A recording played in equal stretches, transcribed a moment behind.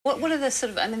What are the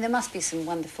sort of... I mean, there must be some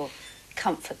wonderful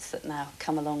comforts that now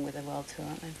come along with a world tour,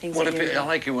 aren't there? Things Well, I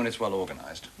like it when it's well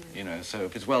organised, you know, so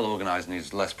if it's well organised and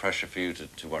there's less pressure for you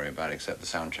to worry about except the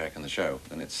sound check and the show,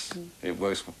 then it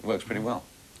works pretty well.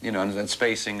 You know, and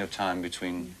spacing of time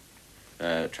between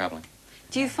travelling.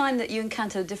 Do you find that you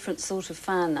encounter a different sort of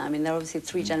fan now? I mean, there are obviously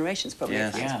three generations probably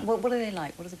of fans. Yeah. What are they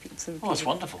like? What are the people sort of... Oh, it's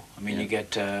wonderful. I mean, you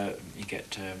get a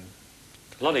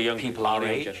lot of young people our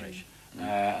age, generation.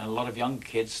 And a lot of young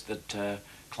kids that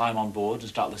climb on board and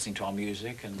start listening to our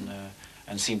music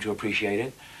and seem to appreciate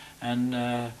it, and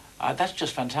that's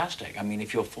just fantastic. I mean,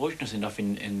 if you're fortunate enough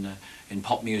in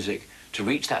pop music to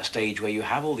reach that stage where you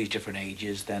have all these different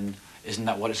ages, then isn't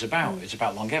that what it's about? It's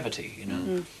about longevity, you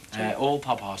know. All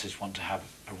pop artists want to have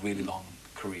a really long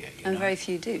career, you know? very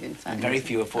few do, in fact. And very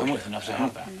few are fortunate enough to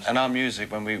have that. And our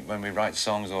music, when we write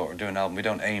songs or do an album, we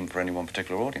don't aim for any one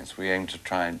particular audience. We aim to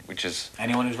try and, which is...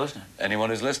 Anyone who's listening.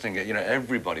 Anyone who's listening, you know,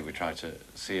 everybody we try to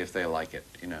see if they like it,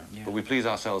 you know. Yeah. But we please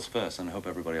ourselves first and hope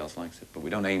everybody else likes it. But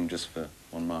we don't aim just for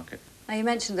one market. Now, you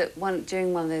mentioned that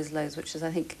during one of those lows, which was,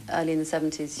 I think, early in the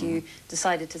 70s, you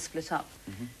decided to split up.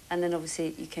 And then,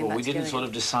 obviously, you came back together. Well, we didn't sort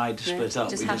of decide to split up.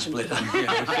 We just split up.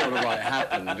 Yeah, it sort of like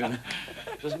happened, didn't it?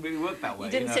 It doesn't really work that way.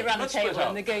 You didn't sit around the table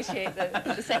and negotiate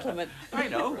the settlement. I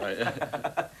know. Right.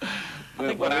 I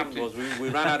think what happened was we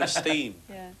ran out of steam.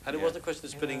 And it wasn't a question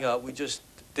of splitting up, we just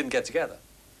didn't get together.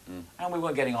 And we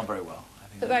weren't getting on very well.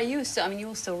 But Barry, you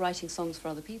were still writing songs for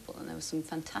other people, and there were some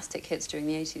fantastic hits during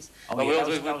the 80s. Oh, well,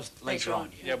 that was later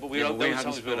on. Yeah, but we wrote those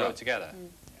songs we wrote together.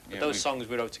 But those songs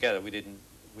we wrote together, we didn't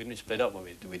split up when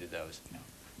we did those.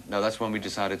 No, that's when we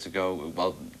decided to go,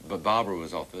 well, but Barbara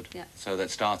was offered, so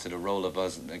that started a roll of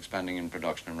us expanding in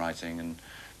production and writing, and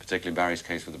particularly Barry's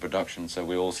case with the production, so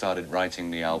we all started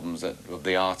writing the albums of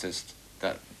the artists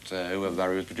that whoever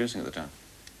Barry was producing at the time.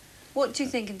 What do you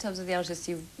think, in terms of the artists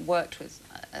you've worked with,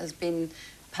 has been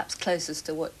perhaps closest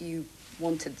to what you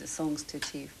wanted the songs to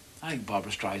achieve? I think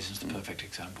Barbara Streisand's the perfect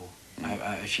example.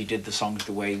 She did the songs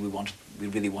the way we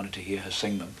really wanted to hear her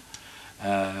sing them.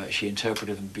 She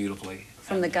interpreted them beautifully.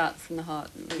 From the gut, from the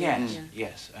heart. Really. Yes,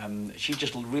 yes. She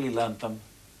just really learnt them,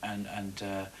 and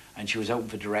she was open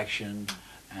for direction,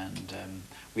 and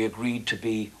we agreed to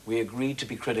be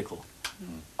critical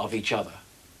of each other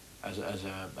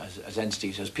as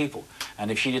entities, as people. And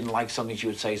if she didn't like something, she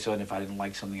would say so, and if I didn't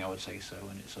like something, I would say so.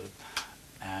 And it's sort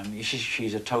of,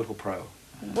 she's a total pro.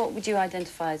 What would you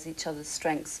identify as each other's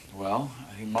strengths? Well,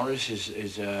 I think Maurice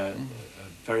is a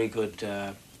very good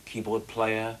keyboard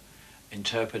player,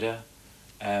 interpreter.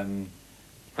 And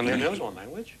he knows one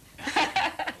language.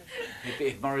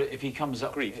 If he comes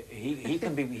up, Greek. he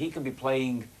can be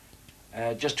playing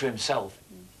just to himself,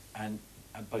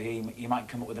 but he might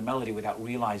come up with a melody without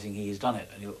realising he's done it,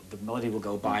 and the melody will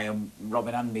go by, and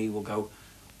Robin and me will go,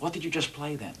 "What did you just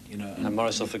play then?" You know. And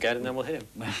Maurice will forget, and then we'll hit him.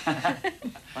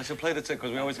 I should play the tape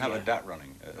because we always have a DAT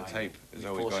running. A tape is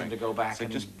always force going. him to go back. So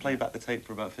just play back the tape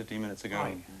for about 15 minutes ago.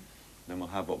 Right. Then we'll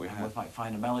have what we have. We might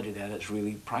find a melody there that's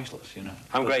really priceless, you know.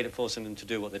 I'm great at forcing them to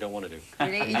do what they don't want to do.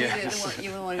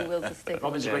 You're the one who wills to stick.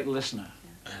 Robin's a great listener.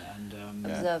 And,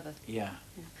 observer. Yeah.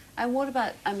 And what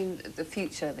about, I mean, the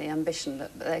future, the ambition,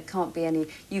 that there can't be any...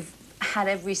 You've had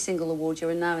every single award.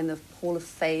 You're now in the Hall of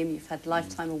Fame. You've had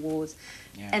Lifetime Awards,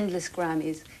 endless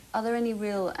Grammys. Are there any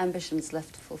real ambitions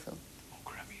left to fulfil?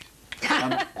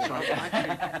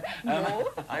 No.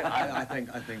 I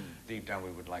think deep down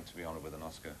we would like to be honoured with an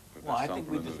Oscar. Well, I think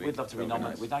we'd love to be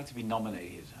nominated. We'd like to be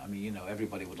nominated. I mean, you know,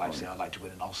 everybody would like to say, "I'd like to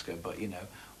win an Oscar," but you know,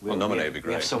 nominated would be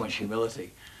great. We have so much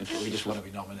humility. We just want to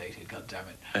be nominated. God damn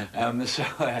it.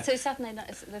 So Saturday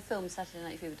Night, the film Saturday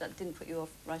Night Fever didn't put you off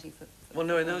writing for... Well,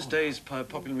 no. In those days,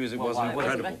 popular music wasn't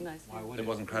credible. Why would it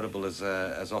wasn't credible as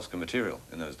Oscar material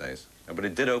in those days. But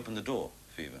it did open the door,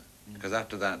 Fever. Because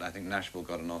after that, I think Nashville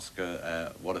got an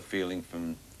Oscar. What a Feeling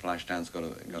from Flashdance got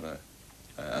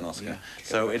an Oscar. Yeah.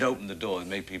 So it opened the door and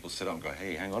made people sit up and go,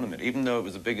 "Hey, hang on a minute." Even though it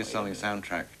was the biggest selling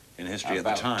soundtrack in history at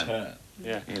the time.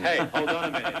 Yeah. You know. Hey, hold on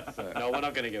a minute. No, we're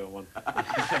not going to give it one.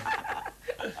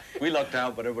 We lucked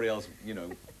out, but everybody else, you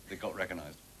know, they got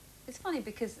recognised. It's funny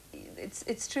because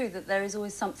it's true that there is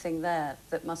always something there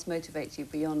that must motivate you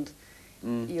beyond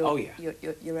your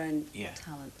own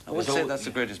talent. I would say that's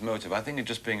the greatest motive. I think it's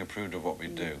just being approved of what we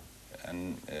do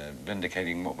and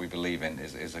vindicating what we believe in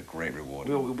is a great reward.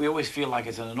 We always feel like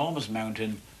it's an enormous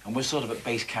mountain and we're sort of at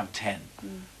base camp 10,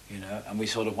 you know, and we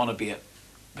sort of want to be at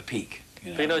the peak. You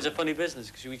know? But you know, it's a funny business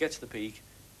because when we get to the peak,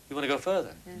 you want to go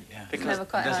further. Yeah. Because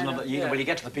there's another, when you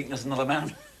get to the peak, there's another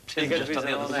mountain. You got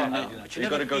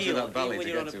to go through that valley when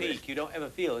to you're on get a to peak, you don't ever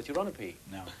feel that you're on a peak.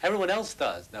 No. everyone else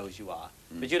knows you are,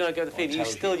 but you don't get the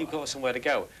feeling. You've got somewhere to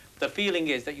go. the feeling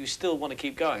is that you still want to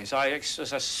keep going. So I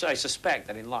suspect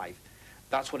that in life,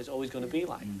 that's what it's always going to be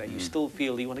like, that you still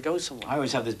feel you want to go somewhere. I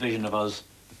always have this vision of us,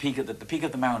 the peak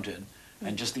of the mountain,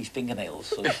 and just these fingernails,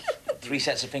 sort of 3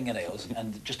 sets of fingernails,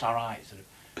 and just our eyes. Sort of.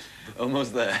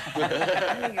 Almost there.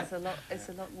 I think it's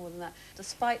a lot more than that.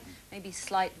 Despite maybe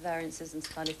slight variances and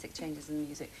stylistic changes in the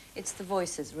music, it's the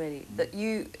voices, really, that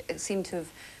you seem to have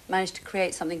managed to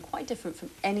create something quite different from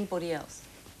anybody else.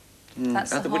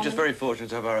 That's the We're just very fortunate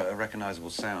to have a recognisable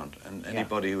sound, and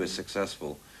anybody who is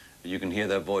successful, you can hear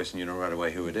their voice and you know right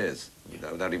away who it is,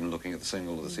 without even looking at the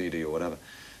single or the CD or whatever.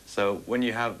 So when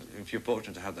you have, if you're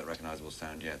fortunate to have that recognisable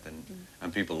sound, then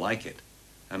and people like it,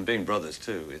 and being brothers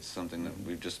too, it's something that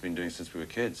we've just been doing since we were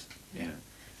kids. Yeah.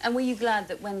 And were you glad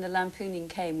that when the lampooning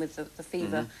came with the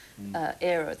Fever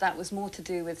era, that was more to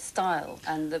do with style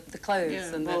and the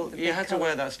clothes and well, the you had to colours?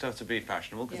 wear that stuff to be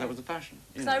fashionable because that was the fashion.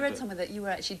 Because I read somewhere that you were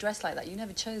actually dressed like that. You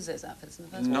never chose those outfits in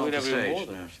the first place. Not we the never even stage, wore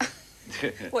them.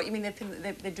 no. What, you mean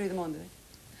they drew them on, did they?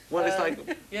 Well, it's like,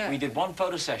 We did one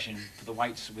photo session for the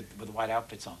whites with the white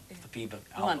outfits on, the Fever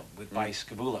album, by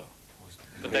Scavullo.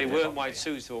 But they weren't white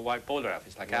suits, they were white bowler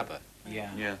outfits, like ABBA.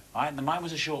 Yeah. Mine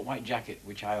was a short white jacket,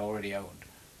 which I already owned,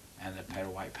 and a pair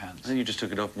of white pants. and you just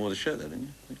took it off more the shirt there,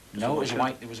 didn't you? No,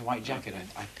 it was a white jacket,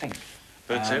 I think.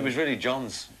 But it was really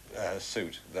John's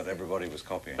suit that everybody was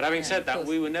copying. But having said that,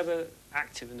 we were never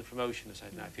active in the promotion of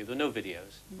Saturday Night Fever. There were no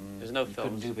videos, there's no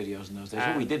films. Couldn't do videos in those days.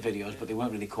 Well, we did videos, but they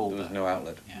weren't really called There was that. no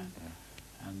outlet. Yeah.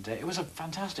 And it was a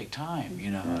fantastic time,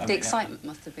 you know. The excitement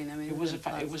must have been, I mean... It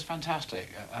was fantastic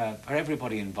for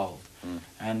everybody involved.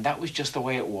 And that was just the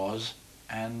way it was,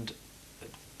 and,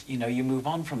 you know, you move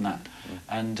on from that.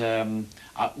 And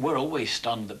we're always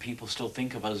stunned that people still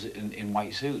think of us in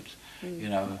white suits, you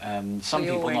know. Some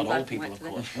people, not all people, of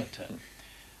course,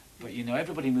 but, you know,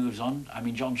 everybody moves on. I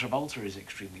mean, John Travolta is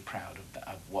extremely proud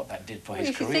of what that did for his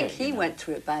if you career. think he went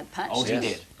through a bad patch. Oh, he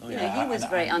did. You know, he was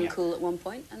very uncool at one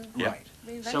point. And Right.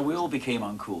 So we all became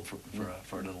uncool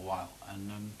for a little while.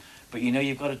 And but you know,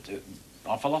 you've got to.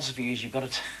 Our philosophy is you've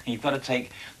got to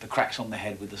take the cracks on the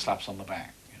head with the slaps on the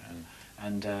back. You know,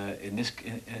 and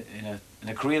in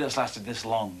a career that's lasted this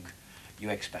long, you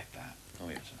expect that. Oh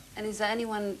yes. And is there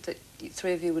anyone that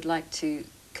three of you would like to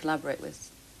collaborate with?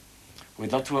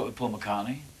 We'd love to work with Paul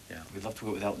McCartney. Yeah. We'd love to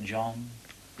work with Elton John.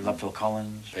 We'd love Phil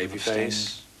Collins. we'd love Babyface.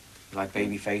 Sting. We like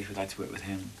Babyface. We'd like to work with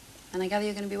him. And I gather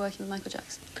you're going to be working with Michael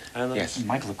Jackson. Yes. And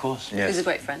Michael, of course. Yes. Who's a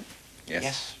great friend.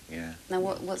 Yes. Yeah. Now,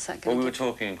 what's that Well, going we to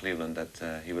were talking in Cleveland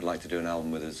that he would like to do an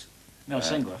album with us. No, a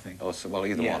single, I think. Or, well,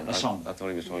 either Yeah, one. a song. I thought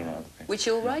he was talking about other things. Which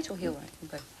you'll write or he'll write? Or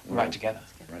both? Right together.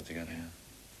 Right together, yeah.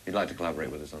 He'd like to collaborate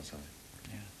with us on something.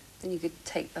 Then you could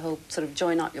take the whole, sort of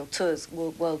join up your tours,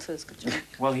 world tours, could you?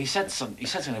 Well, he said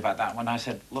something about that when I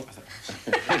said, look, I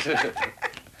thought,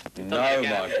 No,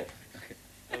 Michael.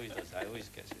 He always does that, he always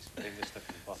gets his fingers stuck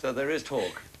in the bottom. So there is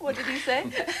talk. What did he say?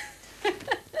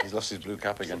 He's lost his blue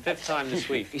cap again. 5th time this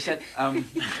week. he said,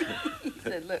 He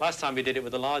said, look. Last time we did it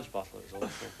with a large bottle, it was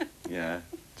awful. Yeah.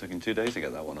 Took him 2 days to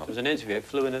get that one off. There was an interview, it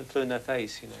flew in their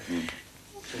face, you know.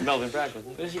 It was Melvin Bragg,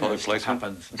 wasn't it? you Product know, stuff placement.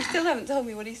 happens. You still haven't told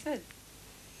me what he said.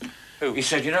 Who? He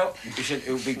said, you know, it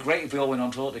would be great if we all went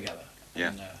on tour together.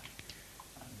 Yeah.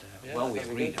 Yeah, well, we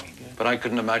that'd be agreed. good. I mean, But I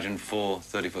couldn't imagine 4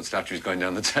 30-foot statues going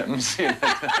down the Thames. You know.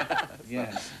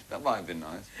 yeah, That might have been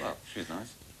nice. Well, she's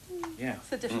nice. yeah.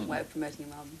 It's a different way of promoting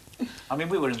an album. I mean,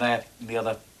 we were in the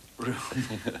other room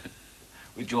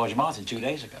with George Martin 2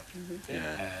 days ago,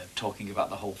 talking about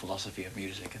the whole philosophy of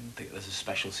music, and there's a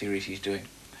special series he's doing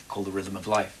called The Rhythm of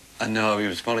Life. I know, he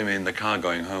was following me in the car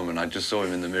going home, and I just saw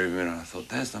him in the mirror, and I thought,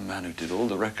 there's the man who did all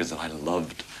the records that I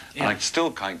loved. Yeah. And I still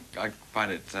find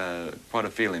it quite a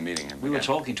feeling meeting him. We were again.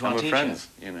 talking to And our we're teacher. friends,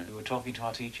 you know. We were talking to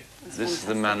our teacher. That's This is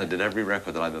the fantastic. man that did every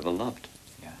record that I've ever loved.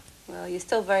 Yeah. Well, you're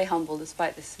still very humble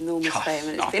despite this enormous God, fame,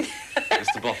 and it's stop. been...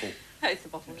 It's the bottle. It's the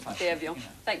bottle, it's the Evian.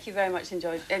 Thank you very much for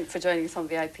joining us on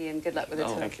VIP, and good luck with the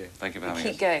tour. Thank you. Thank you for having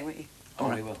Keep us. going, won't you? All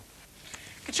right, we will.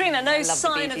 Katrina, no I love the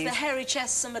sign Bee of the Gees. hairy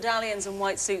chests and medallions and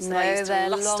white suits that I No, used to they're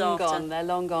lust long after. gone. They're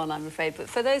long gone, I'm afraid. But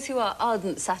for those who are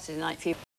ardent Saturday Night Fever